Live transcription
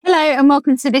and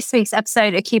welcome to this week's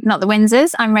episode of Keeping Up the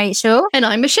Windsors. I'm Rachel. And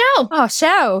I'm Michelle. Oh,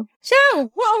 Shell, what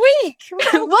a week.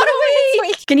 What a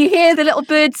week. Can you hear the little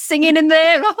birds singing in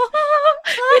there?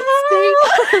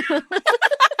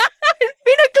 It's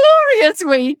been a glorious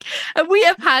week. And we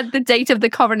have had the date of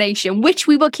the coronation, which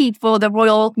we will keep for the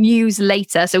royal news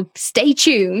later. So stay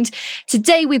tuned.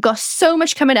 Today, we've got so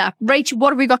much coming up. Rach, what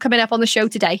have we got coming up on the show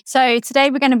today? So today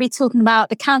we're going to be talking about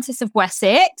the Countess of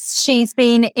Wessex. She's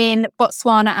been in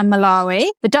Botswana and Malawi.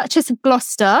 The Duchess of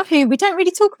Gloucester, who we don't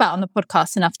really talk about on the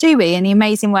podcast enough, do we? And the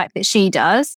amazing work that she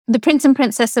does. The Prince and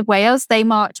Princess of Wales, they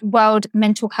marked World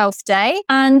Mental Health Day.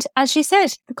 And as you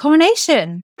said, the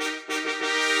coronation.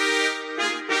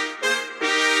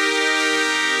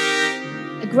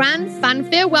 A grand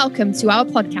fanfare welcome to our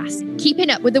podcast, Keeping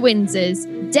Up with the Windsors,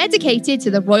 dedicated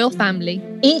to the royal family.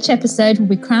 Each episode will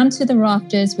be crowned to the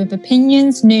rafters with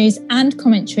opinions, news and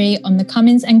commentary on the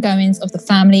comings and goings of the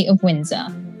family of Windsor.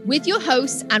 With your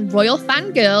hosts and royal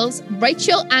fangirls,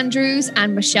 Rachel Andrews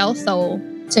and Michelle Thole.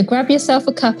 So grab yourself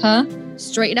a cuppa,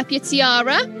 straighten up your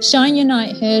tiara, shine your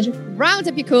knighthood, round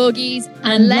up your corgis,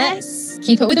 and let's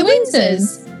keep up with the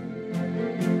Windsors.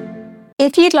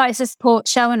 If you'd like to support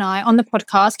Shell and I on the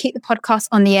podcast, keep the podcast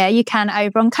on the air, you can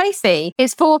over on Ko-fi.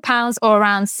 It's £4 or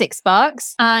around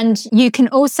 $6. And you can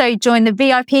also join the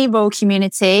VIP Royal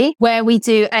community where we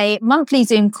do a monthly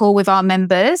Zoom call with our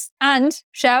members. And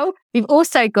Shell, we've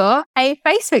also got a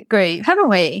Facebook group, haven't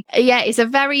we? Yeah, it's a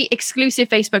very exclusive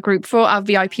Facebook group for our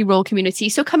VIP Royal community.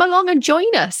 So come along and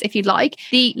join us if you'd like.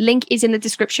 The link is in the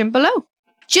description below.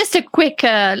 Just a quick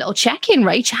little check-in,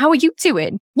 Rach. How are you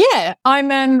doing? Yeah,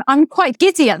 I'm quite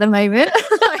giddy at the moment.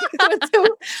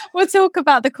 We'll talk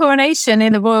about the coronation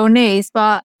in the royal news,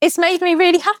 but it's made me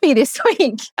really happy this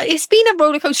week. It's been a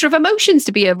roller coaster of emotions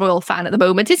to be a royal fan at the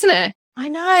moment, isn't it? I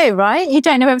know, right? You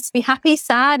don't know whether to be happy,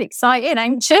 sad, excited,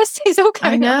 anxious. It's all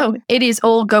going on. It is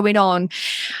all going on.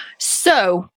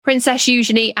 So, Princess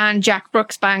Eugenie and Jack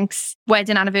Brooksbank's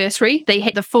wedding anniversary, they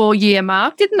hit the 4-year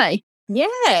mark, didn't they?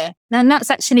 Yeah. And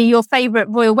that's actually your favourite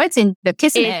royal wedding look,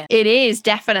 isn't it? It is,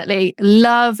 definitely.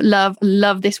 Love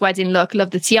this wedding look.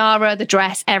 Love the tiara, the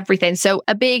dress, everything. So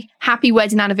a big happy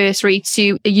wedding anniversary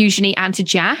to Eugenie and to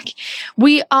Jack.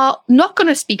 We are not going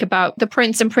to speak about the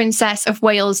Prince and Princess of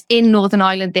Wales in Northern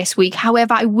Ireland this week.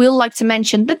 However, I will like to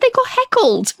mention that they got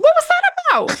heckled. What was that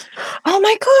about? Oh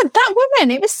my God, that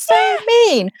woman, it was so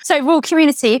mean. So royal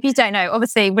community, if you don't know,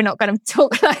 obviously we're not going to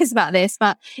talk loads about this,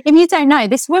 but if you don't know,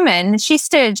 this woman, she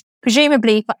stood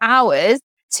presumably for hours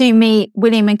to meet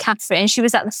William and Catherine. She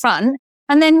was at the front.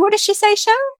 And then what did she say,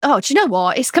 Sharon? Oh, do you know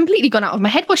what? It's completely gone out of my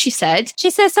head what she said. She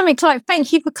said something like,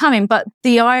 thank you for coming, but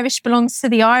the Irish belongs to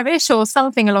the Irish, or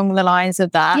something along the lines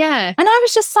of that. Yeah. And I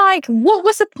was just like, what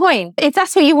was the point? If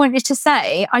that's what you wanted to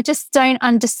say, I just don't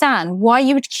understand why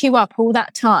you would queue up all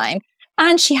that time.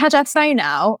 And she had her phone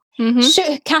out,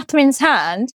 shook Catherine's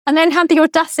hand, and then had the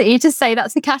audacity to say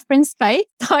that's the Catherine's face.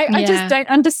 I just don't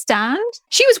understand.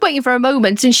 She was waiting for a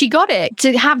moment and she got it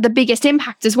to have the biggest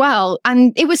impact as well.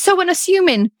 And it was so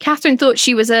unassuming. Catherine thought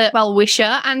she was a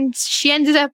well-wisher and she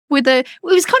ended up with it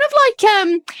was kind of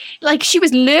like she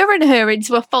was luring her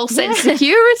into a false sense of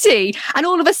security. And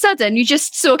all of a sudden you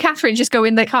just saw Catherine just go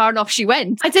in the car and off she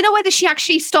went. I don't know whether she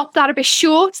actually stopped that a bit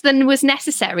short than was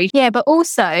necessary. Yeah, but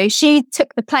also she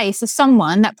took the place of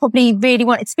someone that probably really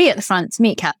wanted to be at the front to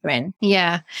meet Catherine.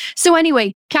 Yeah. So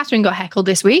anyway, Catherine got heckled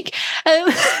this week.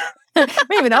 Moving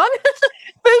on.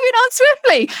 Moving on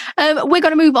swiftly. We're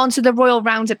going to move on to the Royal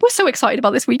Roundup. We're so excited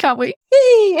about this week, aren't we?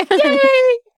 Yay!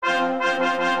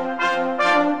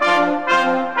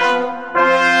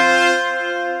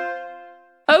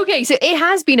 Okay, so it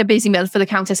has been a busy month for the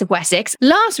Countess of Wessex.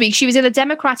 Last week, she was in the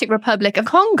Democratic Republic of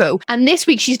Congo, and this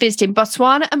week she's visiting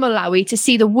Botswana and Malawi to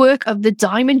see the work of the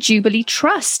Diamond Jubilee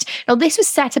Trust. Now, this was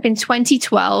set up in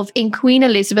 2012 in Queen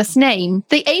Elizabeth's name.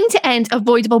 They aim to end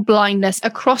avoidable blindness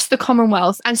across the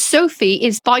Commonwealth, and Sophie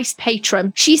is vice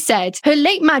patron. She said, Her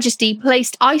late Majesty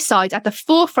placed eyesight at the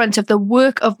forefront of the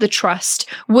work of the Trust,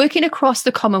 working across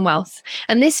the Commonwealth.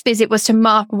 And this visit was to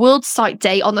mark World Sight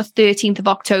Day on the 13th of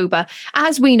October.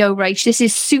 As we know, Rach, this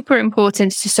is super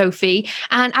important to Sophie.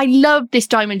 And I love this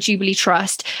Diamond Jubilee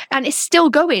Trust. And it's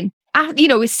still going.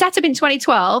 It's set up in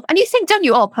 2012, and you think, don't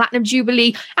you, Platinum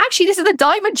Jubilee. Actually, this is the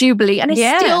Diamond Jubilee, and it's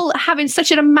still having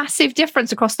such a massive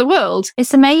difference across the world.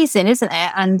 It's amazing, isn't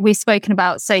it? And we've spoken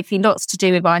about Sophie lots to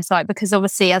do with eyesight, because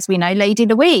obviously, as we know, Lady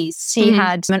Louise, she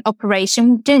had an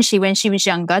operation, didn't she, when she was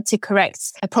younger, to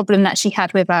correct a problem that she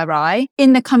had with her eye.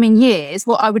 In the coming years,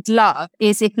 what I would love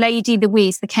is if Lady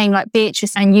Louise became like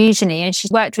Beatrice and Eugenie, and she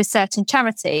worked with certain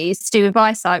charities to do with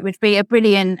eyesight, would be a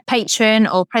brilliant patron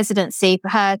or presidency for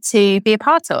her to be a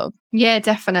part of. Yeah,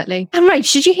 definitely. And right,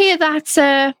 did you hear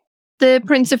that the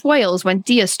Prince of Wales went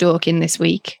deer stalking this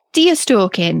week? Deer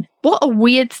stalking. What a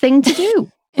weird thing to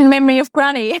do. In memory of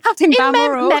Granny out in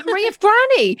Balmoral. Memory of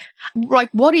Granny. Right,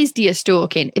 what is deer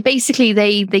stalking? Basically,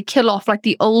 they kill off like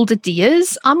the older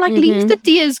deers. I'm like, leave the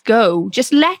deers go.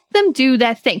 Just let them do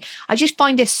their thing. I just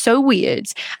find it so weird.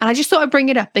 And I just thought I'd bring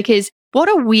it up because what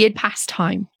a weird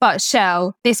pastime. But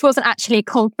Shell, this wasn't actually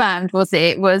confirmed, was it?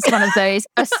 It was one of those,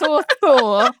 a source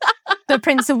for the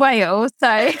Prince of Wales.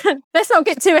 So let's not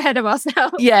get too ahead of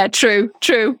ourselves. Yeah, true.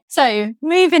 So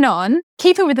moving on,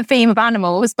 keeping with the theme of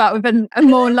animals, but with a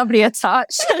more lovelier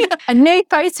touch, a new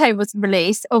photo was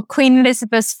released of Queen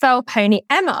Elizabeth's fell pony,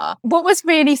 Emma. What was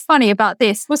really funny about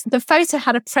this was the photo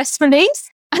had a press release.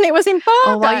 And it was embargoed.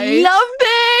 Oh, I love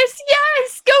this.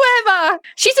 Yes, go Emma.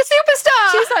 She's a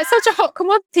superstar. She's like such a hot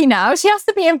commodity now. She has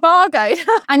to be embargoed.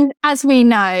 And as we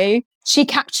know, she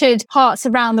captured hearts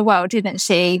around the world, didn't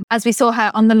she? As we saw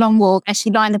her on the long walk as she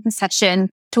lined the procession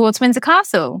towards Windsor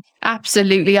Castle.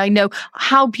 Absolutely. I know.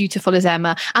 How beautiful is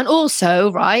Emma? And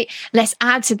also, right, let's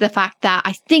add to the fact that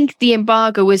I think the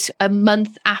embargo was a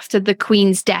month after the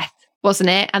Queen's death, wasn't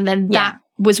it? And then that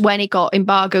was when it got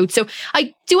embargoed. So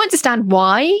I do understand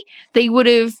why they would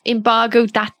have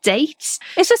embargoed that date.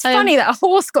 It's just funny that a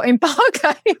horse got embargoed.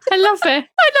 I love it.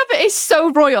 It's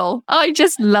so royal. I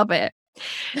just love it.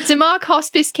 To mark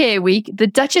Hospice Care Week, the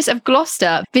Duchess of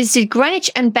Gloucester visited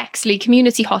Greenwich and Bexley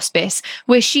Community Hospice,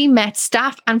 where she met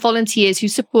staff and volunteers who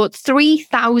support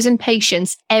 3,000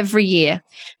 patients every year.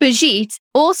 Brigitte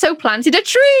also planted a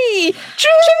tree.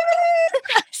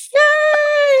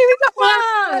 Yay! We got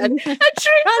one! A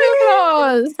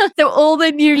tree! So all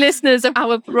the new listeners of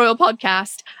our royal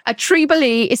podcast, a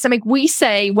Tree-Bally is something we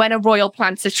say when a royal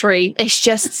plants a tree. It's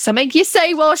just something you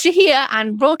say whilst you're here,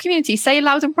 and royal community say it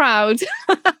loud and proud.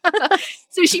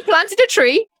 So she planted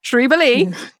a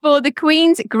Tree-Bally, for the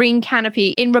Queen's green canopy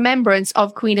in remembrance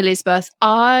of Queen Elizabeth.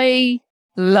 I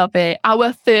love it.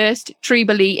 Our first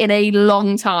Tree-Bally in a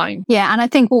long time. Yeah, and I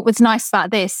think what was nice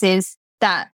about this is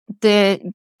that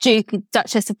the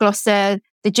Duchess of Gloucester,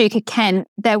 the Duke of Kent,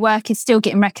 their work is still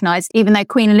getting recognised. Even though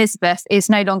Queen Elizabeth is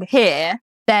no longer here,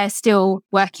 they're still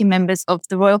working members of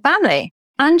the royal family.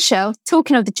 And Shell,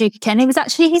 talking of the Duke of Kent, it was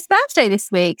actually his birthday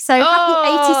this week. So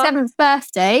happy 87th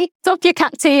birthday. Top your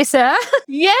cap to you, sir.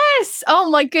 Yes. Oh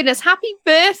my goodness. Happy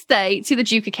birthday to the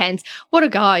Duke of Kent. What a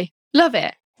guy. Love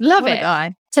it. Love What it. a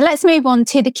guy. So let's move on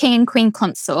to the King and Queen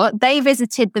Consort. They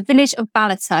visited the village of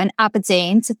Ballater in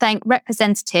Aberdeen to thank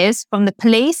representatives from the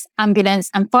police, ambulance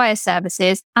and fire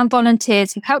services and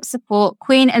volunteers who helped support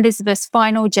Queen Elizabeth's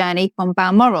final journey from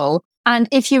Balmoral. And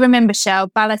if you remember, Shell,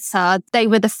 Ballater, they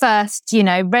were the first,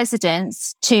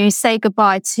 residents to say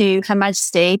goodbye to Her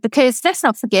Majesty because let's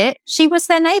not forget, she was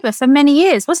their neighbour for many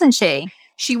years, wasn't she?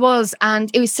 She was, and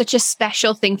it was such a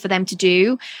special thing for them to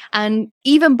do. And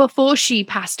even before she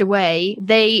passed away,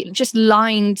 they just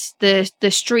lined the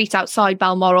street outside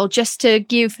Balmoral just to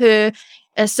give her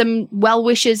some well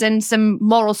wishes and some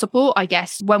moral support, I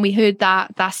guess, when we heard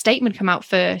that statement come out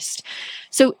first.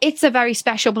 So it's a very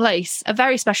special place.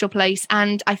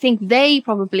 And I think they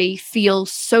probably feel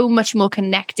so much more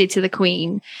connected to the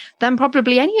Queen than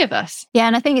probably any of us. Yeah,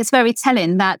 and I think it's very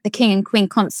telling that the King and Queen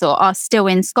Consort are still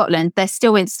in Scotland. They're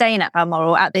still staying at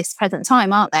Balmoral at this present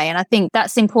time, aren't they? And I think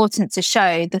that's important to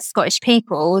show the Scottish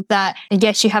people that,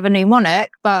 yes, you have a new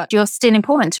monarch, but you're still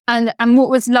important. And what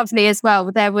was lovely as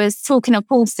well, there was, talking of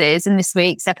horses in this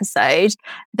week's episode,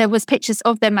 there was pictures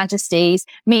of their Majesties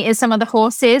meeting some of the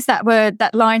horses that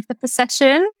lined the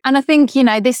procession. And I think,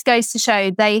 this goes to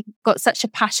show they got such a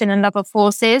passion and love of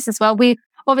horses as well. We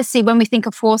obviously, when we think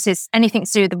of horses, anything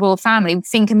to do with the royal family, we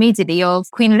think immediately of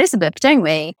Queen Elizabeth, don't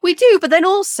we? We do, but then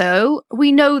also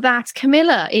we know that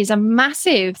Camilla is a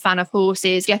massive fan of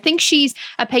horses. I think she's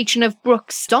a patron of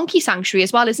Brooks Donkey Sanctuary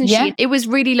as well, isn't she? It was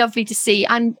really lovely to see.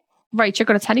 And Rach, I've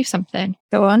got to tell you something.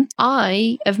 Go on.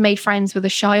 I have made friends with a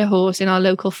Shire horse in our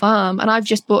local farm, and I've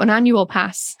just bought an annual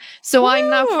pass. So I'm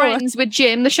now friends with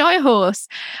Jim, the Shire horse.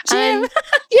 Jim!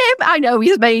 Yeah, I know,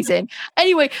 he's amazing.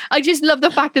 Anyway, I just love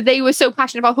the fact that they were so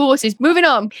passionate about horses. Moving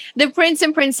on. The Prince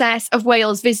and Princess of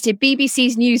Wales visited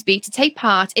BBC's Newsbeat to take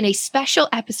part in a special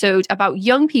episode about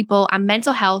young people and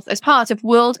mental health as part of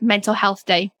World Mental Health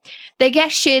Day. Their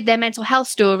guests shared their mental health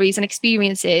stories and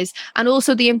experiences, and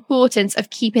also the importance of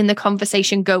keeping the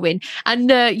conversation going. And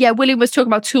William was talking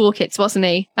about toolkits, wasn't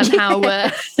he? And how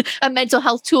a mental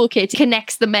health toolkit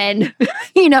connects the men.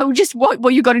 Just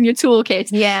what you got in your toolkit.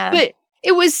 Yeah. But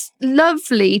It was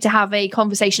lovely to have a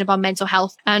conversation about mental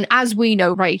health. And as we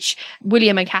know, Rach,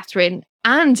 William and Catherine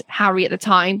and Harry at the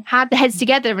time had the Heads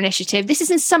Together initiative. This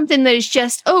isn't something that is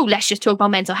just, let's just talk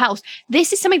about mental health.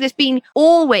 This is something that's been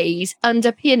always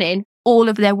underpinning all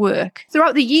of their work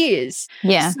throughout the years.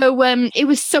 Yeah. So it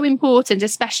was so important,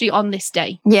 especially on this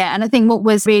day. Yeah. And I think what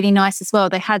was really nice as well,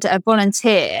 they had a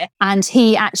volunteer, and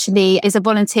he actually is a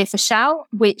volunteer for Shout,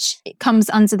 which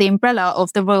comes under the umbrella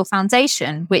of the Royal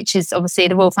Foundation, which is obviously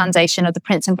the Royal Foundation of the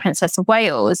Prince and Princess of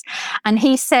Wales. And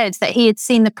he said that he had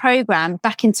seen the programme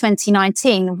back in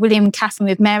 2019, William and Catherine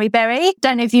with Mary Berry.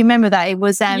 Don't know if you remember that. It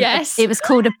was yes. It was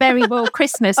called A Berry Royal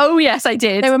Christmas. Oh, yes, I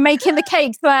did. They were making the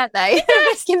cakes, weren't they? They were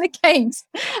making the cakes.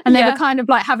 And they were kind of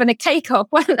like having a cake off,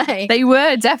 weren't they? They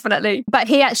were, definitely. But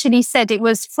he actually said it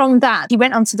was from that. He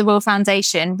went onto the Royal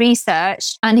Foundation,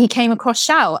 researched, and he came across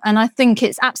Shout. And I think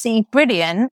it's absolutely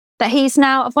brilliant that he's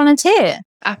now a volunteer.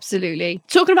 Absolutely.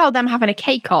 Talking about them having a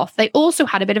cake off, they also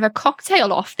had a bit of a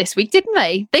cocktail off this week, didn't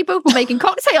they? They both were making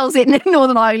cocktails in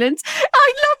Northern Ireland.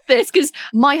 I love this because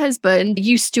my husband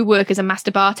used to work as a master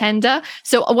bartender.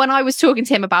 So when I was talking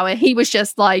to him about it, he was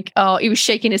just like, he was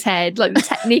shaking his head. Like the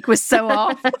technique was so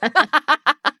off.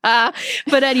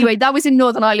 But anyway, that was in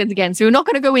Northern Ireland again. So we're not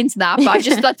going to go into that. But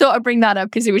I thought I'd bring that up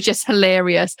because it was just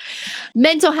hilarious.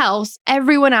 Mental health,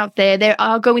 everyone out there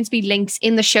are going to be links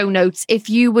in the show notes if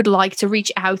you would like to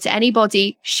reach out to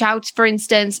anybody. Shout, for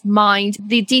instance, Mind.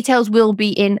 The details will be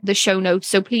in the show notes,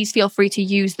 so please feel free to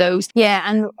use those. Yeah,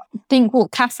 and I think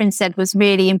what Catherine said was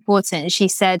really important. She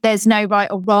said there's no right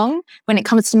or wrong when it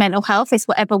comes to mental health. It's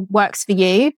whatever works for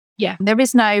you. Yeah. There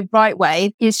is no right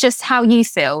way. It's just how you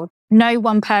feel. No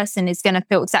one person is going to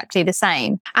feel exactly the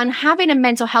same. And having a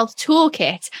mental health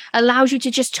toolkit allows you to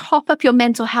just top up your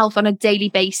mental health on a daily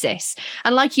basis.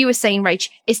 And like you were saying, Rach,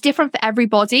 it's different for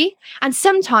everybody. And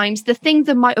sometimes the thing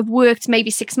that might have worked maybe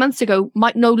 6 months ago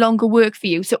might no longer work for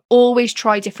you. So always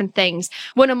try different things.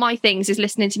 One of my things is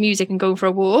listening to music and going for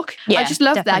a walk. Yeah, I just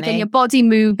love that, getting your body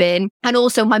moving. And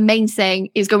also my main thing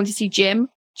is going to see Jim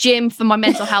for my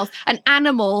mental health. An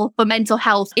animal for mental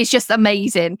health is just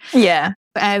amazing. Yeah.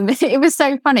 It was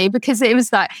so funny because it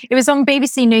was on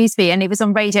BBC Newsbeat and it was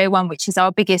on Radio 1, which is our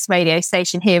biggest radio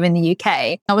station here in the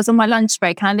UK. I was on my lunch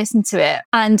break and I listened to it,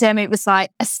 and it was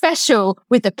like a special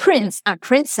with the Prince and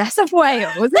Princess of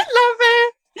Wales. I love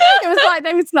it. It was like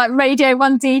there was like Radio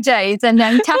 1 DJs, and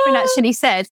then Catherine actually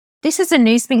said, "This is a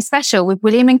Newsbeat special with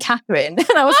William and Catherine."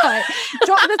 And I was like,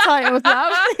 drop the title,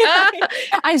 love.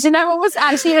 And you know what was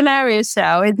actually hilarious,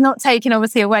 Shell? It's not taken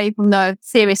obviously away from the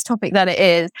serious topic that it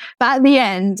is. But at the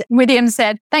end, William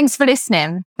said, "Thanks for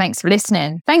listening. Thanks for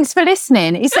listening. Thanks for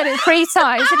listening." He said it 3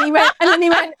 times and then he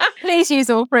went, "Please use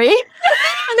all 3.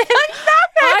 And then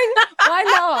why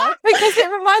not? Because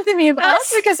it reminded me of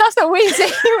us, because that's what we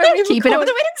do. Keeping up with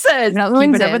the Windsors.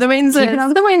 Keeping up with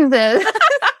the Windsors.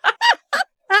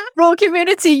 Royal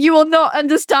community, you will not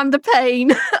understand the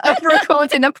pain of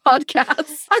recording a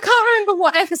podcast. I can't remember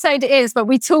what episode it is, but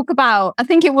we talk about, I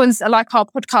think it was like our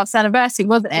podcast anniversary,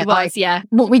 wasn't it? It was, yeah.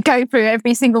 What we go through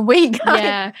every single week.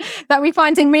 Yeah. That we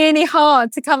find it really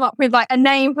hard to come up with like a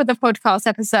name for the podcast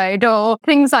episode or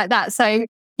things like that. So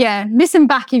yeah, listen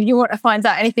back if you want to find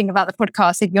out anything about the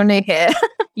podcast if you're new here.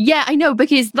 Yeah, I know,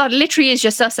 because that literally is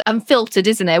just us unfiltered,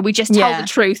 isn't it? We just tell the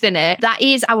truth, innit? That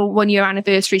is our 1-year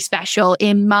anniversary special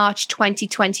in March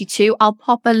 2022. I'll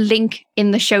pop a link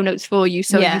in the show notes for you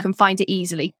so you can find it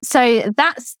easily. So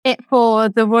that's it for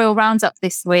the Royal Roundup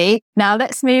this week. Now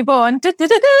let's move on.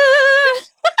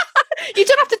 You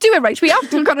don't have to do it, Rach. We have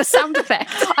got a sound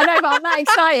effect. I know, but I'm that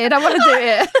excited. I want to do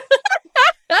it.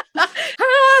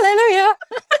 Hallelujah.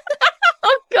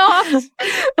 Oh, God.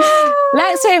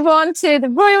 Let's move on to the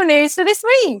royal news for this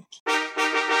week.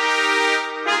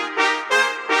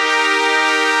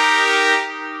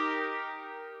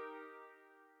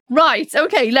 Right,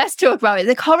 okay, let's talk about it.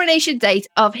 The coronation date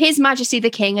of His Majesty the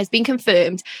King has been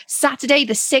confirmed, Saturday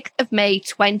the 6th of May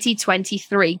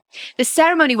 2023. The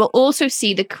ceremony will also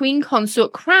see the Queen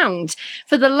Consort crowned.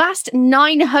 For the last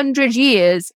 900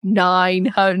 years,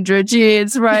 900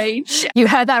 years, Rach. You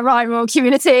heard that right, royal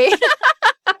community.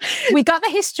 We got the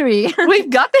history. We've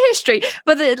got the history.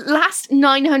 For the last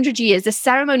 900 years, the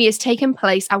ceremony has taken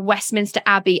place at Westminster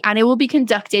Abbey and it will be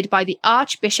conducted by the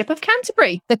Archbishop of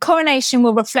Canterbury. The coronation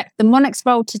will reflect the monarch's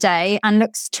role today and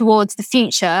looks towards the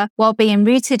future while being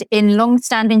rooted in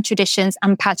long-standing traditions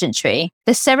and pageantry.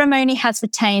 The ceremony has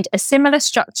retained a similar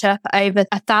structure for over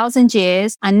 1,000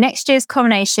 years, and next year's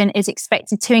coronation is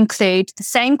expected to include the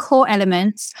same core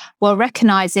elements while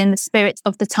recognising the spirit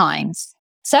of the times.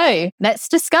 So let's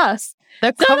discuss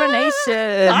the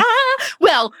coronation.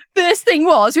 Well, first thing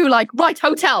was, we were like, right,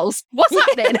 hotels. What's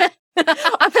happening?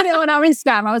 I put it on our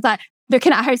Instagram. I was like,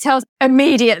 looking at hotels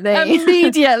immediately.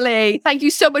 Immediately. Thank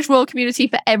you so much, Royal Community,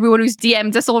 for everyone who's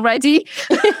DM'd us already.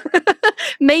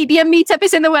 Maybe a meetup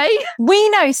is in the way. We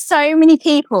know so many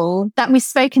people that we've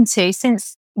spoken to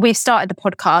since we've started the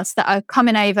podcast that are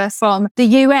coming over from the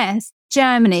US,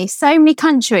 Germany, so many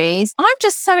countries. I'm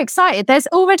just so excited. There's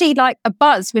already like a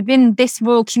buzz within this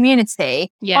royal community.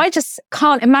 Yeah. I just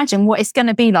can't imagine what it's going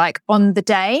to be like on the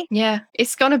day. Yeah,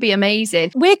 it's going to be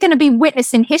amazing. We're going to be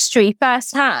witnessing history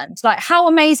firsthand. Like, how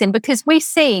amazing, because we've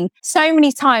seen so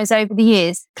many times over the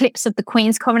years clips of the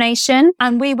Queen's coronation,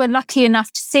 and we were lucky enough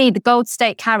to see the Gold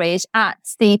State carriage at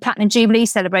the Platinum Jubilee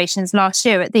celebrations last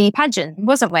year at the pageant,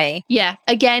 wasn't we? Yeah,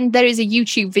 again, there is a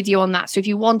YouTube video on that. So if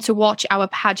you want to watch our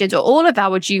pageant or all of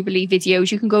our Jubilee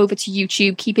videos, you can go over to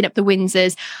YouTube, Keeping Up the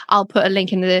Windsors. I'll put a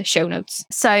link in the show notes.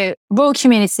 So, royal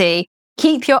community,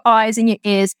 keep your eyes and your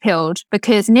ears peeled,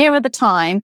 because nearer the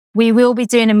time, we will be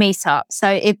doing a meetup. So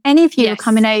if any of you are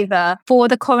coming over for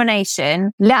the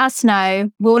coronation, let us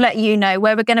know. We'll let you know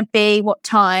where we're going to be, what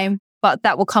time, but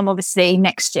that will come obviously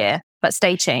next year. But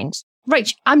stay tuned.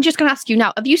 Rach, I'm just going to ask you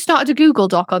now, have you started a Google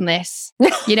Doc on this?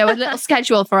 You know, a little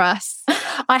schedule for us.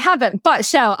 I haven't, but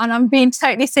Shell, and I'm being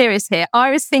totally serious here,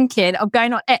 I was thinking of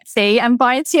going on Etsy and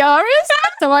buying tiaras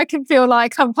so I can feel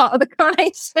like I'm part of the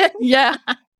coronation. Yeah.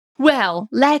 Well,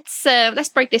 let's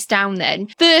break this down then.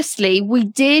 Firstly, we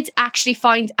did actually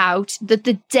find out that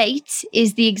the date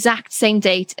is the exact same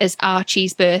date as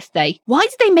Archie's birthday. Why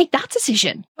did they make that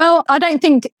decision? Well, I don't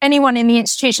think anyone in the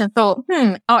institution thought,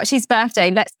 Archie's birthday,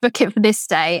 let's book it for this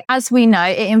day. As we know,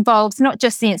 it involves not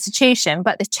just the institution,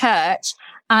 but the church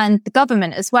and the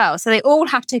government as well. So they all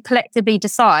have to collectively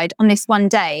decide on this one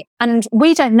day. And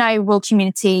we don't know royal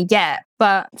community yet,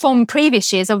 but from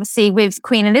previous years, obviously with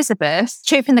Queen Elizabeth,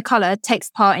 Trooping the Colour takes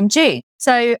part in June.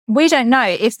 So we don't know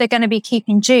if they're going to be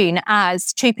keeping June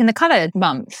as Trooping the Colour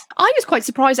month. I was quite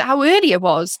surprised at how early it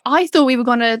was. I thought we were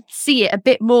going to see it a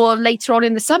bit more later on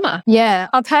in the summer. Yeah,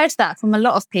 I've heard that from a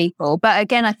lot of people. But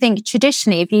again, I think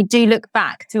traditionally, if you do look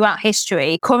back throughout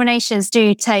history, coronations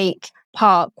do take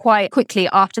part quite quickly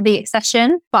after the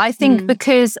accession. But I think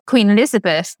because Queen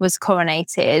Elizabeth was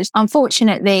coronated,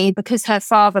 unfortunately, because her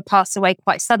father passed away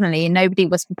quite suddenly and nobody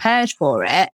was prepared for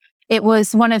it, it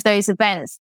was one of those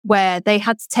events where they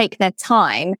had to take their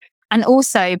time. And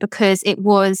also because it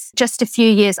was just a few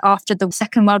years after the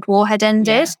Second World War had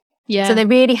ended. Yeah. So they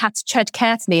really had to tread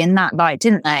carefully in that light,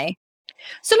 didn't they?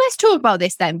 So let's talk about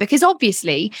this then, because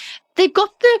obviously they've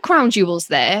got the crown jewels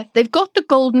there. They've got the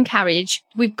golden carriage.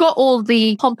 We've got all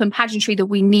the pomp and pageantry that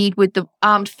we need with the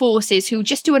armed forces who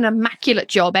just do an immaculate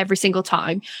job every single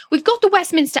time. We've got the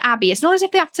Westminster Abbey. It's not as if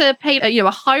they have to pay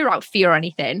a higher out fee or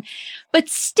anything, but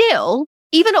still,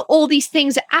 even all these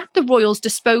things at the royals'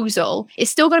 disposal,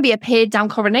 it's still going to be a pared down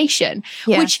coronation,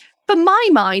 which for my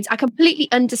mind, I completely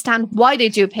understand why they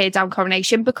do a pared down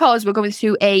coronation, because we're going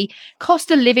through a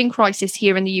cost of living crisis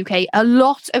here in the UK. A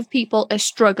lot of people are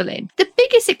struggling. The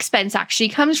biggest expense actually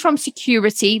comes from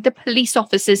security, the police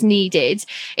officers needed.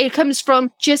 It comes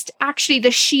from just actually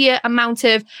the sheer amount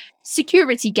of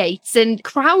security gates and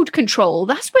crowd control.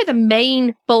 That's where the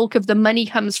main bulk of the money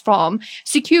comes from.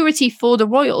 Security for the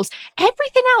royals.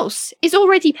 Everything else is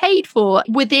already paid for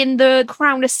within the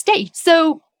Crown estate.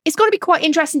 So it's going to be quite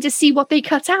interesting to see what they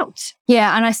cut out.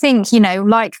 Yeah, and I think,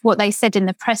 like what they said in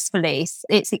the press release,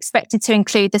 it's expected to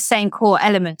include the same core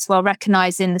elements while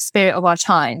recognising the spirit of our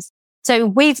times. So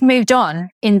we've moved on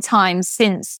in time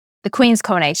since the Queen's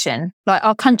coronation. Like,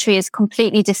 our country is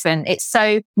completely different. It's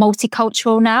so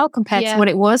multicultural now compared to what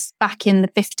it was back in the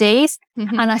 50s.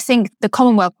 And I think the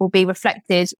Commonwealth will be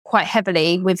reflected quite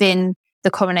heavily within the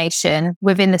coronation,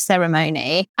 within the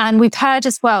ceremony. And we've heard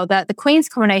as well that the Queen's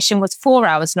coronation was 4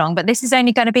 hours long, but this is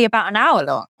only going to be about an hour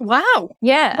long. Wow.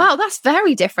 Yeah. Wow, that's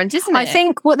very different, isn't it? I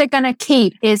think what they're going to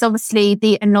keep is obviously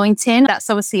the anointing.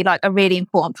 That's obviously like a really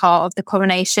important part of the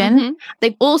coronation.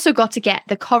 They've also got to get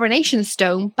the coronation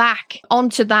stone back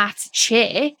onto that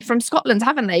chair from Scotland,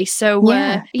 haven't they? So,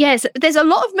 yes, there's a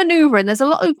lot of manoeuvring. There's a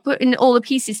lot of putting all the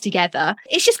pieces together.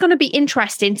 It's just going to be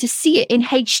interesting to see it in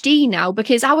HD now,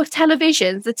 because our television,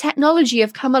 the technology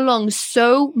have come along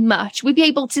so much. We'll be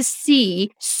able to see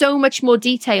so much more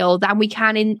detail than we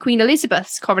can in Queen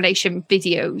Elizabeth's coronation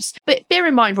videos. But bear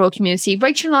in mind, royal community,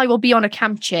 Rachel and I will be on a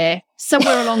camp chair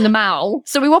somewhere along the Mall.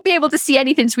 So we won't be able to see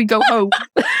anything till we go home,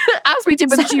 as we did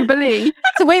with the Jubilee.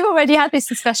 So we've already had this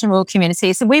discussion, Royal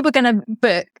Community. So we were going to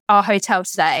book our hotel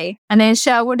today. And then,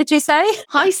 Shell, what did you say?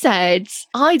 I said,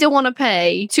 I don't want to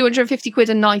pay 250 quid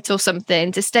a night or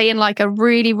something to stay in like a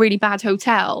really, really bad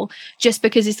hotel just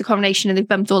because it's the coronation and they've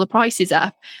bumped all the prices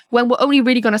up, when we're only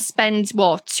really going to spend,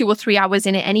 2 or 3 hours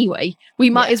in it anyway. We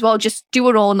might as well just do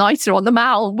an all-nighter on the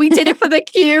Mall. We did it for the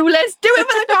queue. Let's do it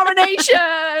for the coronation.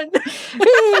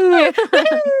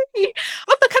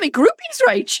 I'm becoming groupies,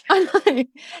 Rach. I know.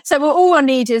 So all I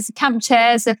need is camp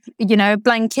chairs, a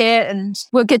blanket, and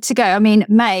we're good to go. I mean,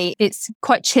 May, it's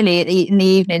quite chilly in the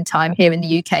evening time here in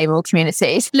the UK, Royal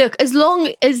Communities. Look, as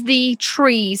long as the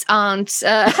trees aren't...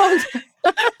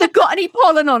 they've got any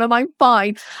pollen on them, I'm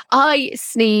fine. I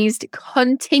sneezed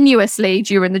continuously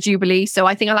during the Jubilee, so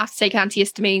I think I'll have to take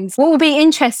antihistamines. What will be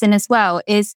interesting as well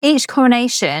is each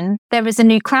coronation, there is a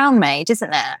new crown made, isn't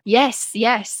there?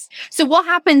 Yes. So what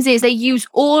happens is they use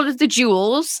all of the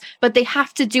jewels, but they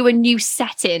have to do a new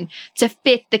setting to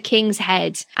fit the king's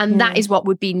head. And that is what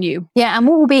would be new. Yeah, and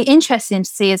what will be interesting to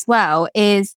see as well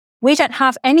is we don't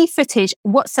have any footage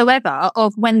whatsoever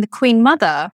of when the Queen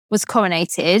Mother was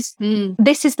coronated.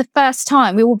 This is the first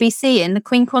time we will be seeing the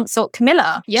Queen Consort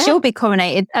Camilla. Yeah. She'll be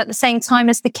coronated at the same time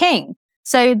as the King.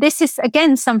 So this is,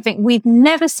 again, something we've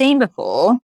never seen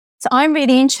before. So I'm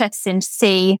really interested to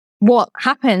see what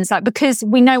happens, because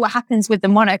we know what happens with the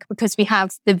monarch because we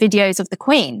have the videos of the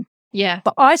Queen. Yeah.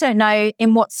 But I don't know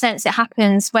in what sense it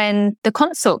happens when the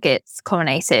consort gets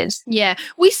coronated. Yeah.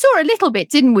 We saw a little bit,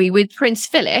 didn't we, with Prince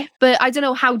Philip? But I don't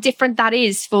know how different that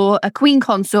is for a queen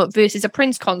consort versus a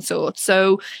prince consort.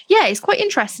 So, yeah, it's quite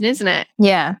interesting, isn't it?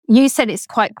 Yeah. You said it's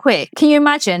quite quick. Can you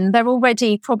imagine? They're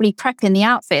already probably prepping the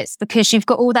outfits because you've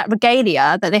got all that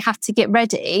regalia that they have to get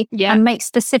ready and make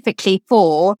specifically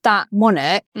for that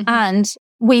monarch. And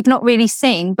we've not really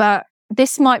seen, but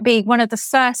this might be one of the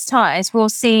first times we'll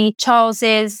see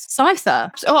Charles's cipher.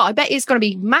 Oh, I bet it's going to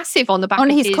be massive on the back of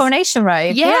his coronation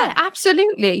robe. Yeah,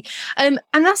 absolutely. And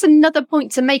that's another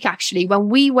point to make, actually. When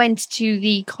we went to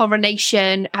the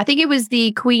coronation, I think it was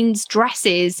the Queen's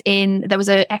dresses there was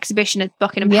an exhibition at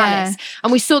Buckingham Palace,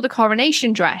 and we saw the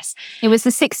coronation dress. It was the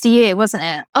 60th year, wasn't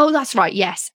it? Oh, that's right.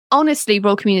 Yes. Honestly,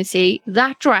 Royal Community,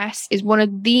 that dress is one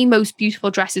of the most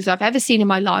beautiful dresses I've ever seen in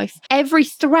my life. Every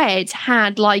thread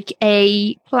had like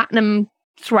a platinum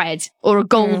thread or a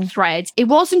gold thread. It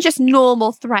wasn't just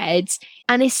normal threads,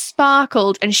 and it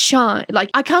sparkled and shone. Like,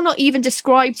 I cannot even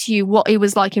describe to you what it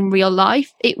was like in real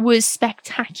life. It was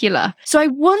spectacular. So I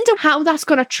wonder how that's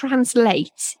going to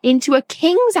translate into a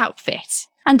king's outfit.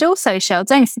 And also, Shell,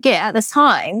 don't forget, at the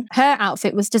time, her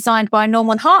outfit was designed by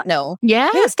Norman Hartnell. Yeah.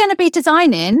 Who's going to be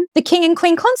designing the King and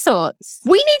Queen consorts?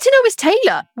 We need to know his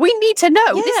tailor. We need to know.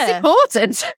 Yeah. This is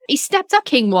important. He stepped up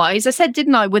king-wise, I said,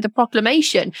 didn't I, with the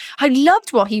proclamation. I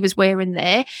loved what he was wearing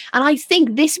there. And I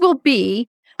think this will be...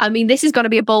 this is going to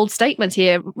be a bold statement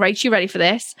here. Rach, you ready for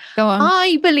this? Go on.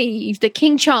 I believe that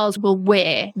King Charles will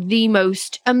wear the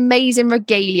most amazing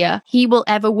regalia he will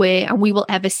ever wear and we will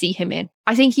ever see him in.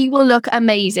 I think he will look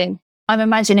amazing. I'm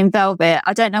imagining velvet.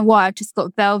 I don't know why, I've just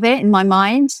got velvet in my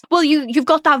mind. Well, you've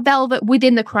got that velvet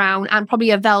within the crown and probably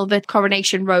a velvet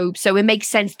coronation robe. So it makes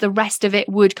sense the rest of it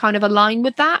would kind of align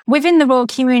with that. Within the royal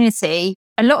community,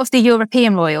 a lot of the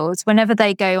European royals, whenever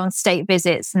they go on state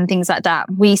visits and things like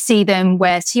that, we see them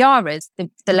wear tiaras,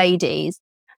 the ladies.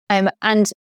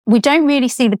 And we don't really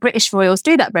see the British royals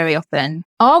do that very often.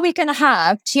 Are we going to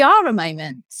have tiara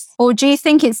moments? Or do you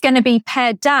think it's going to be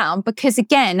pared down? Because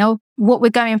again, of what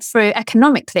we're going through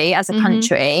economically as a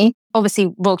country,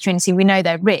 obviously royal community, we know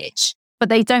they're rich, but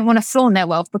they don't want to flaunt their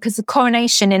wealth because the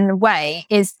coronation in a way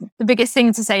is the biggest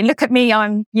thing to say, look at me,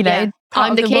 I'm, part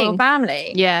I'm of the the king. royal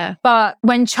family. Yeah. But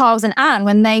when Charles and Anne,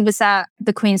 when they was at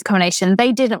the Queen's coronation,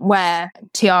 they didn't wear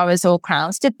tiaras or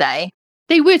crowns, did they?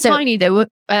 They were tiny. They were.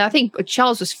 I think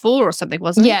Charles was 4 or something,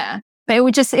 wasn't he? Yeah. But it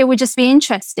would just be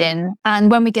interesting.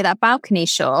 And when we get that balcony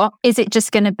shot, is it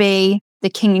just going to be the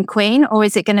King and Queen, or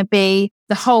is it going to be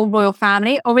the whole royal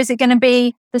family, or is it going to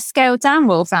be the scaled down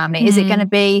royal family? Is it going to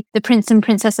be the Prince and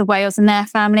Princess of Wales and their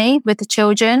family with the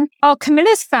children? Are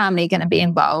Camilla's family going to be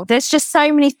involved? There's just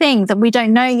so many things that we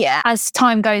don't know yet. As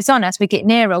time goes on, as we get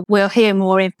nearer, we'll hear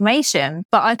more information.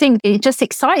 But I think it just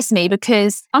excites me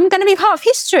because I'm going to be part of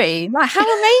history. Like,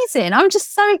 how amazing. I'm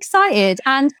just so excited.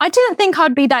 And I didn't think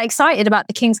I'd be that excited about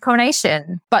the King's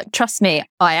coronation, but trust me,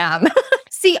 I am.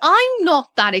 See, I'm not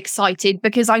that excited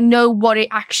because I know what it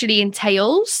actually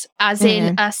entails, as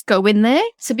in us going there.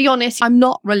 To be honest, I'm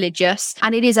not religious,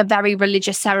 and it is a very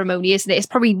religious ceremony, isn't it? It's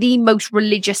probably the most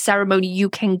religious ceremony you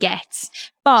can get.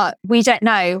 But we don't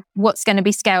know what's going to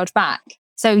be scaled back.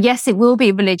 So yes, it will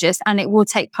be religious and it will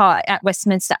take part at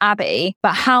Westminster Abbey,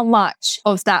 but how much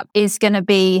of that is going to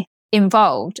be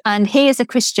involved? And he is a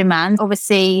Christian man.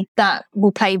 Obviously, that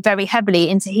will play very heavily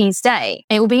into his day.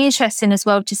 It will be interesting as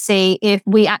well to see if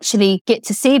we actually get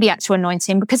to see the actual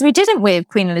anointing, because we didn't with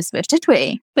Queen Elizabeth, did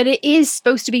we? But it is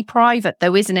supposed to be private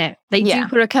though, isn't it? They do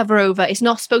put a cover over. It's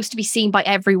not supposed to be seen by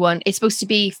everyone. It's supposed to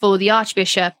be for the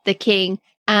Archbishop, the King,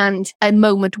 and a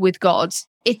moment with God.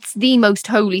 It's the most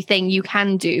holy thing you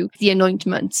can do, the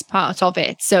anointment part of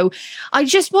it. So I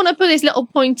just want to put this little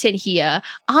point in here.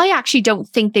 I actually don't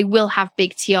think they will have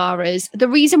big tiaras. The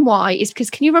reason why is because,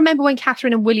 can you remember when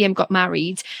Catherine and William got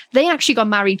married? They actually got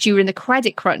married during the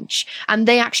credit crunch, and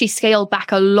they actually scaled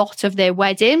back a lot of their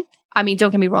wedding. I mean, don't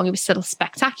get me wrong, it was still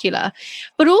spectacular.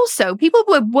 But also, people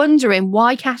were wondering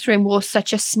why Catherine wore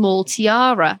such a small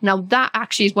tiara. Now, that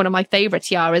actually is one of my favourite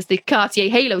tiaras, the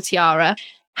Cartier Halo tiara.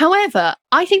 However,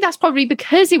 I think that's probably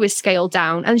because it was scaled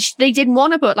down and they didn't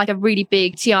want to put like a really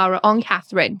big tiara on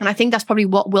Catherine. And I think that's probably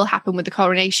what will happen with the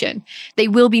coronation. They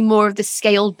will be more of the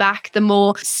scaled back, the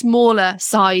more smaller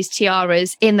sized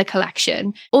tiaras in the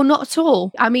collection, or not at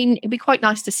all. I mean, it'd be quite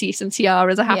nice to see some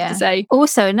tiaras, I have to say.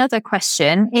 Also, another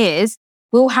question is,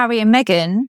 will Harry and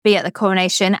Meghan be at the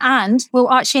coronation, and will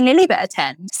Archie and Lilibet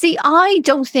attend? See, I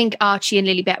don't think Archie and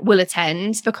Lilibet will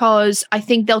attend because I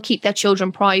think they'll keep their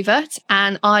children private.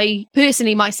 And I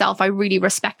personally, myself, I really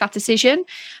respect that decision.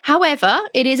 However,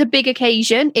 it is a big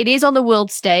occasion. It is on the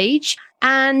world stage.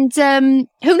 And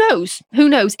who knows? Who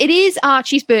knows? It is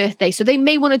Archie's birthday, so they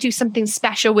may want to do something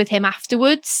special with him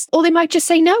afterwards, or they might just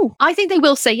say no. I think they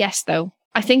will say yes, though.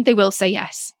 I think they will say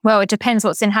yes. Well, it depends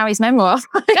what's in Harry's memoir.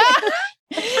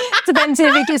 Depends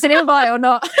if he gets an invite or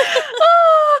not.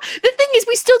 The thing is,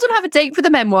 we still don't have a date for the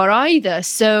memoir either.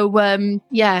 So,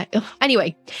 yeah.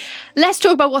 Anyway, let's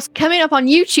talk about what's coming up on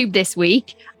YouTube this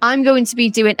week. I'm going to be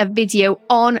doing a video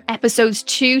on episodes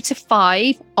 2 to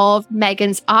 5 of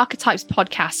Meghan's Archetypes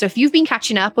podcast. So if you've been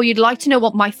catching up or you'd like to know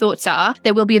what my thoughts are,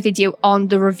 there will be a video on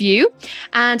the review.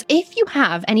 And if you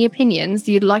have any opinions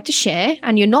that you'd like to share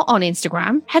and you're not on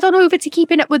Instagram, head on over to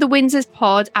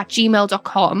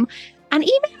keepingupwiththewindsorspod@gmail.com and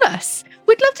email us.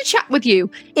 We'd love to chat with you.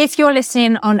 If you're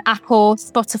listening on Apple,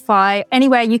 Spotify,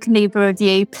 anywhere you can leave a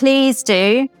review, please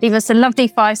do. Leave us a lovely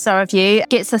 5-star review. It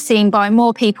gets us seen by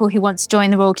more people who want to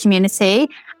join the royal community.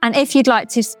 And if you'd like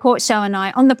to support Shell and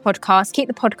I on the podcast, keep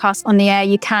the podcast on the air,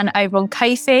 you can over on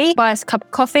Ko-fi. Buy us a cup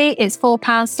of coffee. It's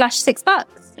 £4/$6.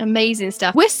 Amazing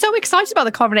stuff. We're so excited about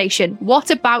the coronation.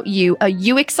 What about you? Are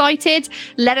you excited?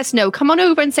 Let us know. Come on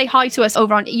over and say hi to us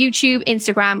over on YouTube,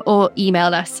 Instagram, or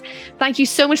email us. Thank you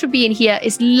so much for being here.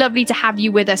 It's lovely to have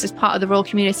you with us as part of the royal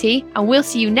community. And we'll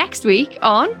see you next week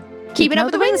on Keeping Up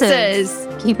with the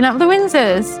Windsors. Keeping Up with the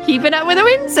Windsors. Keeping Up with the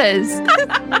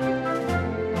Windsors.